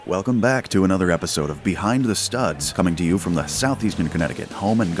Welcome back to another episode of Behind the Studs, coming to you from the Southeastern Connecticut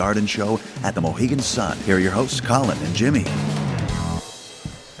Home and Garden Show at the Mohegan Sun. Here are your hosts, Colin and Jimmy.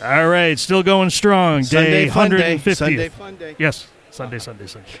 All right, still going strong. Sunday Day fun 150th. day. Sunday fun day. Yes, Sunday.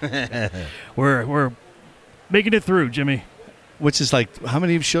 We're making it through, Jimmy. Which is like, how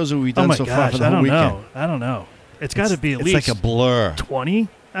many shows have we done so far for the whole weekend? I don't know. It's got to be at least like a blur. 20,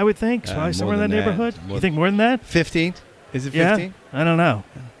 I would think. Probably somewhere in that neighborhood. You think more than that? 15? Is it 15? Yeah, I don't know.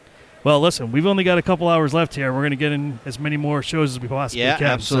 Well, listen, we've only got a couple hours left here. We're going to get in as many more shows as we possibly can.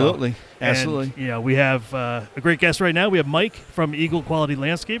 Absolutely. So, absolutely. And, we have a great guest right now. We have Mike from Eagle Quality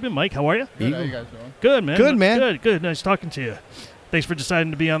Landscaping. Mike, how are you? Good. How you guys doing? Good, man. Good, man. Good. Nice talking to you. Thanks for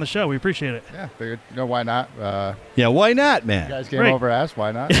deciding to be on the show. We appreciate it. Yeah, figured, why not? Why not, man? You guys came over and asked,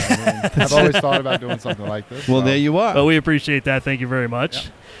 why not? I've always thought about doing something like this. Well, there you are. Well, we appreciate that. Thank you very much.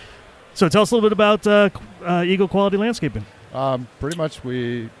 Yeah. So tell us a little bit about Eagle Quality Landscaping. Pretty much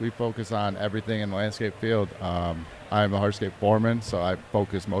we focus on everything in the landscape field. I'm a hardscape foreman, so I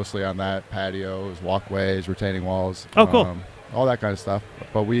focus mostly on that, patios, walkways, retaining walls. Oh, cool. All that kind of stuff.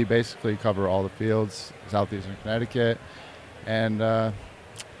 But we basically cover all the fields, Southeastern Connecticut, and I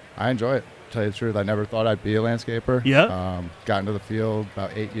enjoy it, to tell you the truth. I never thought I'd be a landscaper. Yeah. Got into the field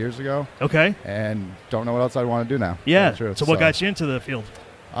about 8 years ago. Okay. And don't know what else I want to do now. Yeah. So what got you into the field?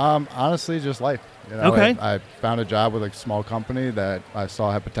 Honestly, just life. Okay. I found a job with a small company that I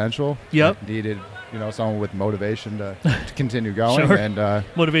saw had potential. Yep. Needed, someone with motivation to continue going. Sure. And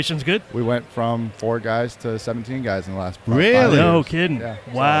motivation's good. We went from 4 guys to 17 guys in the last 5 Really? years. No kidding. Yeah.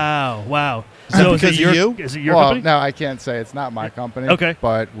 Wow. So because of you? Is it your well, company? no, I can't say it's not my company. Okay.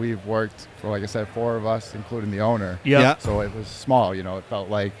 But we've worked for, like I said, 4 of us, including the owner. Yeah. So it was small. It felt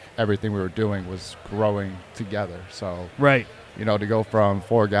like everything we were doing was growing together. So right. To go from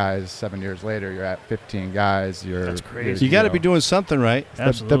 4 guys 7 years later, you're at 15 guys. That's crazy. You got to be doing something right.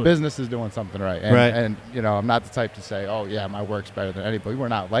 Absolutely. The business is doing something right. And, I'm not the type to say, oh, yeah, my work's better than anybody. We're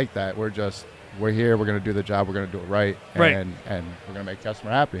not like that. We're here. We're going to do the job. We're going to do it right. And we're going to make the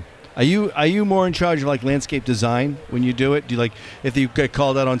customer happy. Are you more in charge of like landscape design when you do it? Do you like if you get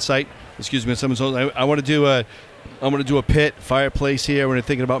called out on site? Excuse me, someone's I want to do a pit fireplace here. We're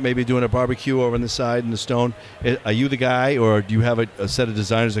thinking about maybe doing a barbecue over on the side in the stone. Are you the guy, or do you have a set of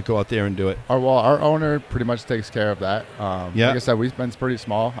designers that go out there and do it? Our owner pretty much takes care of that. Like I said, we've been pretty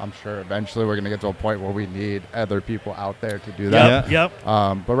small. I'm sure eventually we're going to get to a point where we need other people out there to do that. Yep.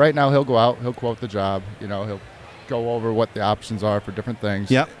 But right now he'll go out, he'll quote the job. He'll go over what the options are for different things.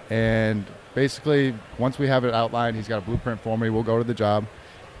 Yep. And basically, once we have it outlined, he's got a blueprint for me. We'll go to the job,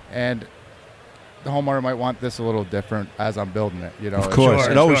 and the homeowner might want this a little different as I'm building it. Of course,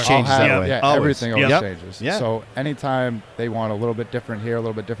 it always changes that way. Yeah, always. Everything always Yep. changes. Yeah. So anytime they want a little bit different here, a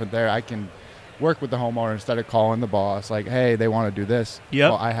little bit different there, I can work with the homeowner instead of calling the boss like, hey, they want to do this. Yep.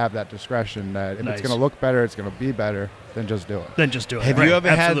 Well, I have that discretion that if Nice. it's going to look better, it's going to be better, then just do it. Have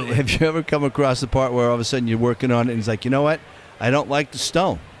you ever come across the part where all of a sudden you're working on it and he's like, you know what? I don't like the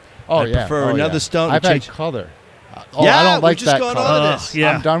stone. I prefer another stone. I've had color. I don't like that color.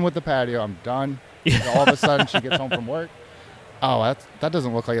 Yeah. I'm done with the patio. I'm done. All of a sudden she gets home from work. Oh, that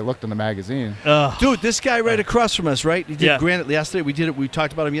doesn't look like it looked in the magazine. Dude, this guy right across from us, right? He did Yeah. granite yesterday. We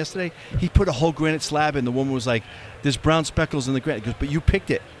talked about him yesterday. He put a whole granite slab in. The woman was like, there's brown speckles in the granite. He goes, but you picked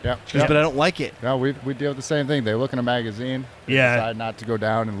it. Yeah. She goes, but I don't like it. No, we deal with the same thing. They look in a magazine. They decide not to go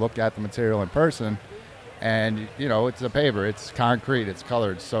down and look at the material in person. And, it's a paver. It's concrete. It's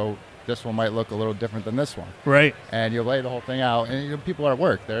colored. So this one might look a little different than this one. Right. And you lay the whole thing out. And people are at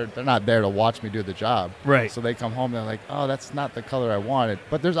work. They're not there to watch me do the job. Right. So they come home and they're like, oh, that's not the color I wanted.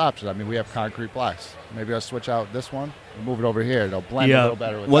 But there's options. I mean, we have concrete blocks. Maybe I'll switch out this one and move it over here. It'll blend a little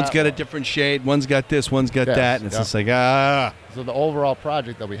better with One's that got one. a different shade. One's got this. One's got that. And it's just like, So the overall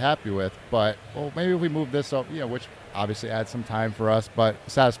project they'll be happy with. But, maybe if we move this up, which obviously adds some time for us. But a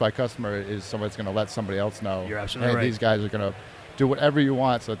satisfied customer is someone that's going to let somebody else know. You're absolutely right. These guys are going to do whatever you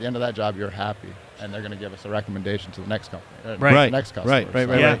want. So at the end of that job, you're happy. And they're going to give us a recommendation to the next company. Right. The next customer.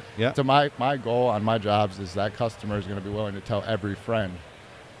 Right. Yeah. So my goal on my jobs is that customer is going to be willing to tell every friend,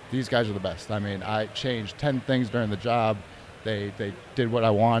 these guys are the best. I mean, I changed 10 things during the job. They did what I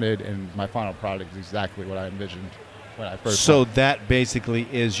wanted, and my final product is exactly what I envisioned when I first. So that basically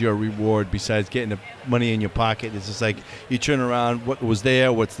is your reward besides getting the money in your pocket. It's just like you turn around, what was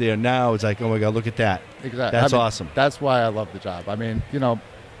there, what's there now. It's like, oh my God, look at that. Exactly. That's awesome. That's why I love the job. I mean,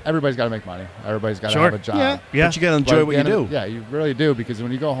 everybody's got to make money. Everybody's got to have a job. Yeah. But you got to enjoy what you do. Yeah, you really do, because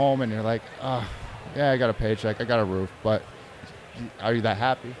when you go home and you're like, oh, yeah, I got a paycheck, I got a roof, but are you that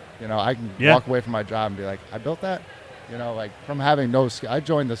happy? I can walk away from my job and be like, I built that. Like from having no skill. I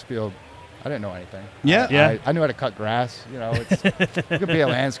joined this field I didn't know anything. Yeah. I knew how to cut grass. You know, you could be a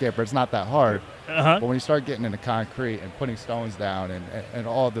landscaper. It's not that hard. But when you start getting into concrete and putting stones down and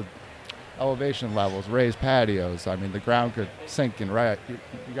all the elevation levels, raised patios, I mean, the ground could sink and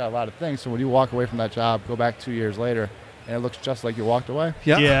you got a lot of things. So when you walk away from that job, go back 2 years later, and it looks just like you walked away.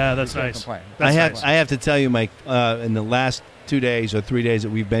 Yeah, that's nice. Complain. I have to tell you, Mike, in the last 2 days or 3 days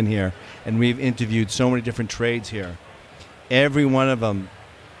that we've been here, and we've interviewed so many different trades here, every one of them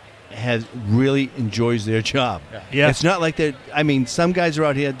really enjoys their job. Yeah. It's not like some guys are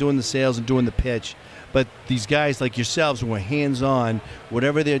out here doing the sales and doing the pitch, but these guys like yourselves who are hands-on,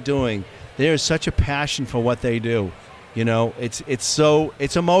 whatever they're doing, there is such a passion for what they do. You know, it's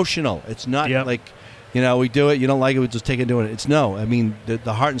emotional. It's not like, you know, we do it, you don't like it, we just take it doing it.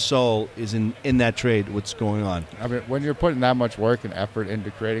 The heart and soul is in that trade, what's going on. I mean, when you're putting that much work and effort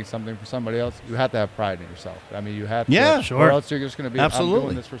into creating something for somebody else, you have to have pride in yourself. I mean, you have to. Yeah, sure. Or else you're just going to be, Absolutely. I'm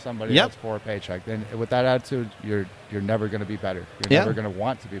doing this for somebody else for a paycheck. Then with that attitude, you're never going to be better. You're never going to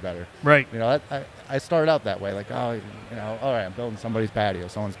want to be better. Right. You know, I started out that way, like, all right, I'm building somebody's patio.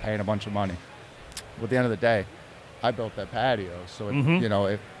 Someone's paying a bunch of money. But at the end of the day, I built that patio. So,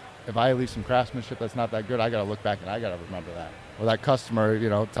 if I leave some craftsmanship that's not that good, I got to look back and I got to remember that. Or that customer,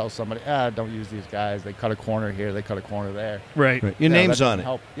 tells somebody, don't use these guys. They cut a corner here, they cut a corner there. Right. Your name's on it.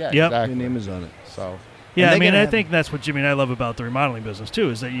 Help. Yeah, Yep. exactly. Your name is on it. So. Yeah, I mean, I think that's what Jimmy and I love about the remodeling business too,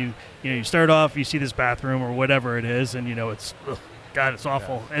 is that you start off, you see this bathroom or whatever it is, and it's, God, it's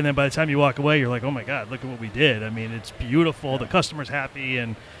awful. Yeah. And then by the time you walk away, you're like, oh my God, look at what we did. I mean, it's beautiful. Yeah. The customer's happy,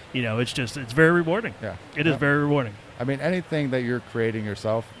 and it's very rewarding. Yeah, it is very rewarding. I mean, anything that you're creating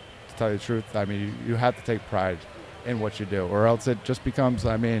yourself, to tell you the truth, I mean, you have to take pride in what you do, or else it just becomes,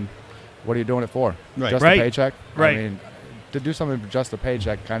 I mean, what are you doing it for? Right. Just Right. a paycheck? Right. I mean, to do something for just a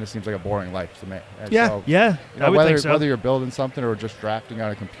paycheck kind of seems like a boring life to me. And Yeah. so, I would think so. Whether you're building something or just drafting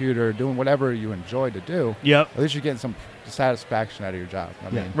on a computer, doing whatever you enjoy to do, Yep. at least you're getting some satisfaction out of your job. I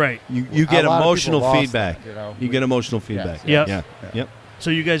mean, Right. You get a lot of emotional people lost feedback. that, You get emotional feedback. Yes. Yeah. Yep. So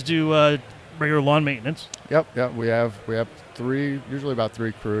you guys do regular lawn maintenance? Yep. We have usually about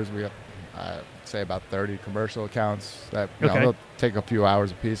three crews. We have say about 30 commercial accounts that they'll take a few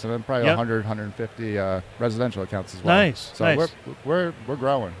hours a piece, and then probably 100, 150 residential accounts as well. Nice. So nice. we're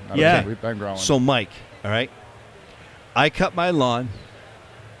growing. We've been growing. So Mike, all right, I cut my lawn.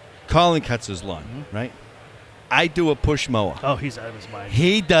 Colin cuts his lawn, right? I do a push mower. Oh, he's out of his mind.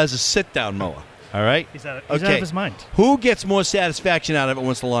 He does a sit-down mower. All right. He's out of his mind. Who gets more satisfaction out of it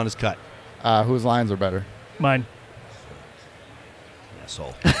once the lawn is cut? Whose lines are better? Mine.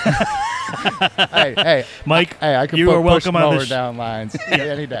 Asshole. hey, Mike. I can you put are welcome push on mower the down lines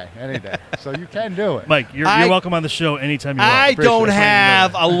any day. So you can do it. Mike, you're welcome on the show anytime you want. I don't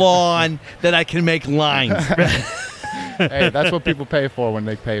have a lawn that I can make lines. Hey, that's what people pay for when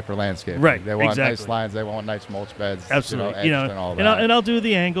they pay for landscaping. Right. They want exactly. nice lines. They want nice mulch beds. Absolutely. And all that. And I'll do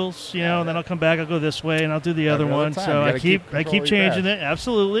the angles. And then I'll come back. I'll go this way, and I'll do the other one. So I keep changing it.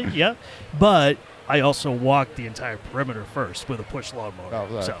 Absolutely. Yep. But I also walk the entire perimeter first with a push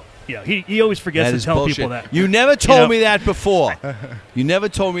lawnmower. So he always forgets to tell bullshit. people that. You never told me that before. You never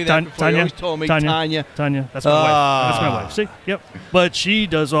told me that before. Tanya, you always told me Tanya. Tanya, that's my wife. That's my wife. See? Yep. But she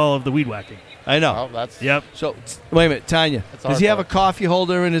does all of the weed whacking. I know. Yep. So wait a minute, Tanya. Does he have a coffee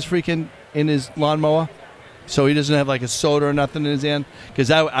holder in his lawnmower? So he doesn't have like a soda or nothing in his hand?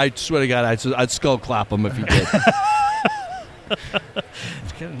 Because I swear to God, I'd skull clap him if he did.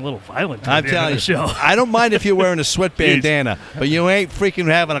 It's getting a little violent. I'm telling you, show. I don't mind if you're wearing a sweat bandana, but you ain't freaking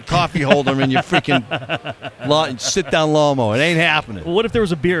having a coffee holder in your freaking sit-down lawnmower. It ain't happening. Well, what if there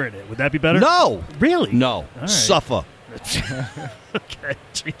was a beer in it? Would that be better? No. Really? No. Right. Suffer. Okay,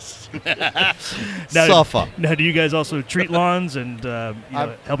 jeez. Suffer. Now, do you guys also treat lawns and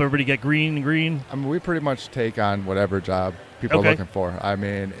help everybody get green? I mean, we pretty much take on whatever job people are looking for. I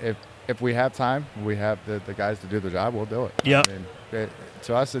mean, if we have time, we have the guys to do the job, we'll do it. Yep. I mean,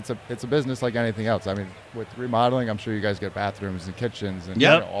 to us, it's a business like anything else. I mean, with remodeling, I'm sure you guys get bathrooms and kitchens and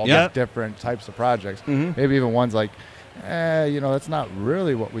all these different types of projects. Mm-hmm. Maybe even ones like, that's not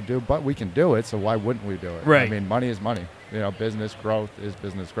really what we do, but we can do it, so why wouldn't we do it? Right. I mean, money is money. Business growth is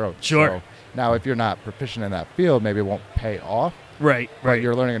business growth. Sure. So now, if you're not proficient in that field, maybe it won't pay off. Right. But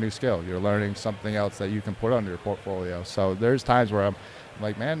you're learning a new skill. You're learning something else that you can put under your portfolio. So there's times where I'm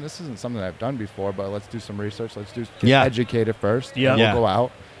like, man, this isn't something I've done before, but let's do some research. Let's get educated first. Yeah. We'll go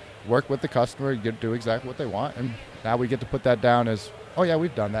out, work with the customer, do exactly what they want, and now we get to put that down as, oh yeah,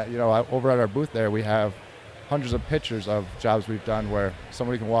 we've done that. Over at our booth there, we have hundreds of pictures of jobs we've done where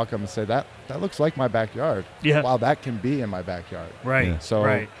somebody can walk up and say, that looks like my backyard. Yeah. Wow, that can be in my backyard. Right. Yeah.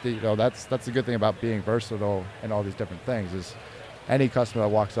 So that's the good thing about being versatile in all these different things is any customer that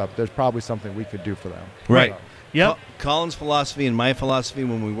walks up, there's probably something we could do for them. Right. Yep. Colin's philosophy and my philosophy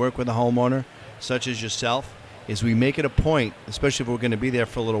when we work with a homeowner, such as yourself, is we make it a point, especially if we're going to be there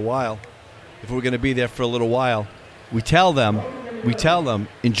for a little while. We tell them,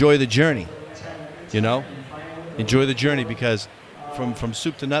 enjoy the journey. Enjoy the journey, because from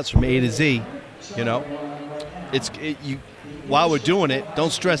soup to nuts, from A to Z, while we're doing it,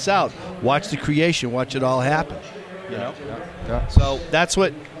 don't stress out. Watch the creation. Watch it all happen. Yeah. So that's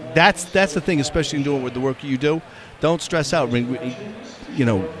the thing, especially in doing with the work you do. Don't stress out.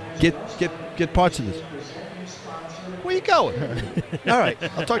 Get parts of this. Where you going? All right,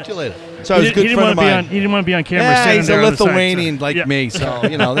 I'll talk to you later. So He it's a good friend of mine. He didn't want to be on camera. Yeah, standing he's there a on the side, Lithuanian so- like yeah. me, so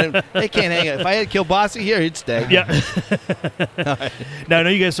they can't hang it. If I had Kielbasa here, he'd stay. Yeah. Now, I know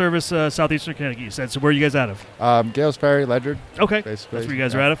you guys service Southeastern Connecticut. You said, so where are you guys out of? Gales Ferry, Ledyard. Okay, Basically. that's where you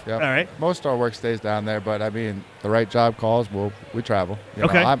guys Yeah, are out of. yeah. All right. Most of our work stays down there, but I mean, the right job calls, we travel.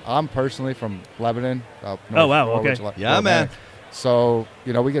 Okay. I'm personally from Lebanon. Up Oh, wow, Norwich, okay. Yeah, man. So,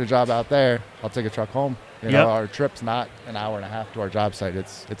 we get a job out there, I'll take a truck home. Yep. Our trip's not an hour and a half to our job site.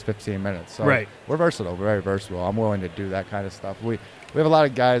 It's 15 minutes. So Right. we're versatile. We're very versatile. I'm willing to do that kind of stuff. We have a lot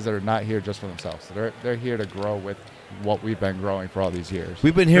of guys that are not here just for themselves. They're here to grow with what we've been growing for all these years.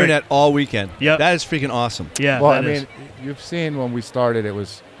 We've been hearing Right. that all weekend. Yep. That is freaking awesome. Yeah. Well, I that is. mean, you've seen when we started,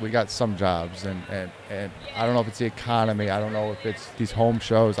 we got some jobs, and I don't know if it's the economy. I don't know if it's these home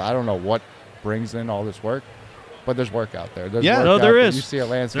shows. I don't know what brings in all this work, but there's work out there. There's Yeah. work No, out there there. is. You see a There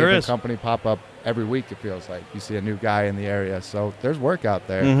landscaping is. company pop up every week, it feels like. You see a new guy in the area. So there's work out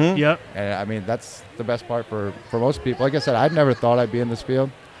there. Mm-hmm. Yep. And, I mean, that's the best part for most people. Like I said, I'd never thought I'd be in this field.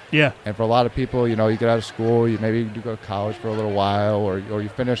 Yeah. And for a lot of people, you get out of school, you maybe do go to college for a little while, or you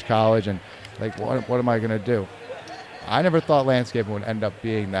finish college, and like, what am I going to do? I never thought landscaping would end up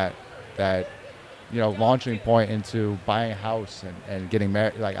being that launching point into buying a house and getting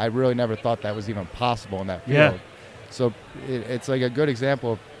married. Like, I really never thought that was even possible in that field. Yeah. So it's like a good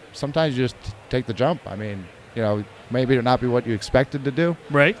example of sometimes you just take the jump. I mean, maybe it'll not be what you expected to do,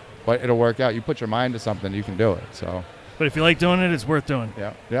 Right. but it'll work out. You put your mind to something, you can do it. So, But if you like doing it, it's worth doing.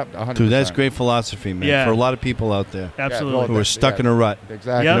 yeah, 100%. Dude, that's great philosophy, man. Yeah. For a lot of people out there Absolutely. who are stuck in a rut.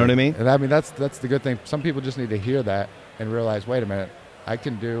 Exactly. Yeah. You know what I mean? And I mean, that's the good thing. Some people just need to hear that and realize, wait a minute, I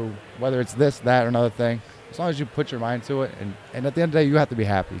can do, whether it's this, that, or another thing, as long as you put your mind to it. And at the end of the day, you have to be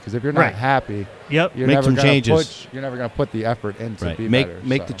happy. Because if you're not Right. happy, Yep. you're Make never some gonna changes. you're never going to put the effort in to Right. be Make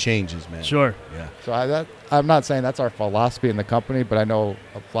better. the changes, man. Sure. Yeah. So I'm not saying that's our philosophy in the company, but I know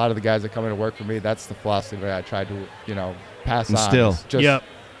a lot of the guys that come in to work for me, that's the philosophy that I try to, pass Instill. on. It's just, Yep.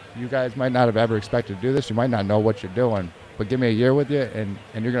 you guys might not have ever expected to do this. You might not know what you're doing, but give me a year with you, and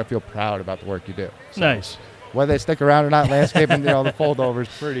you're going to feel proud about the work you do. So Nice. whether they stick around or not, landscaping, the foldover's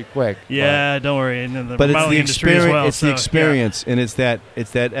pretty quick. Yeah. Don't worry. And then the But it's remodeling the industry as experience. well. It's so, the yeah. experience, and it's that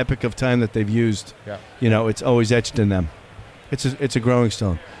epic of time that they've used. Yeah. It's always etched in them. It's a growing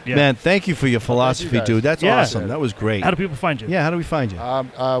stone. Yeah. Man, thank you for your philosophy, guys. dude. That's Yeah. awesome. That was great. How do people find you? Yeah, how do we find you?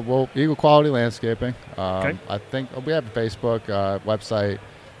 Well, Eagle Quality Landscaping. Okay. I think we have a Facebook website.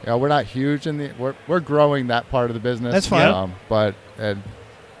 We're not huge we're growing that part of the business. That's fine. But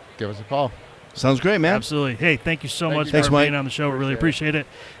give us a call. Sounds great, man. Absolutely. Hey, thank you so Thank much you. for Thanks, being Mike. on the show. We really appreciate it.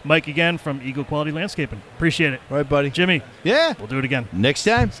 Mike again from Eagle Quality Landscaping. Appreciate it. All right, buddy. Jimmy, Yeah. we'll do it again. Next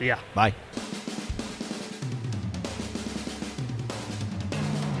time. See ya. Bye.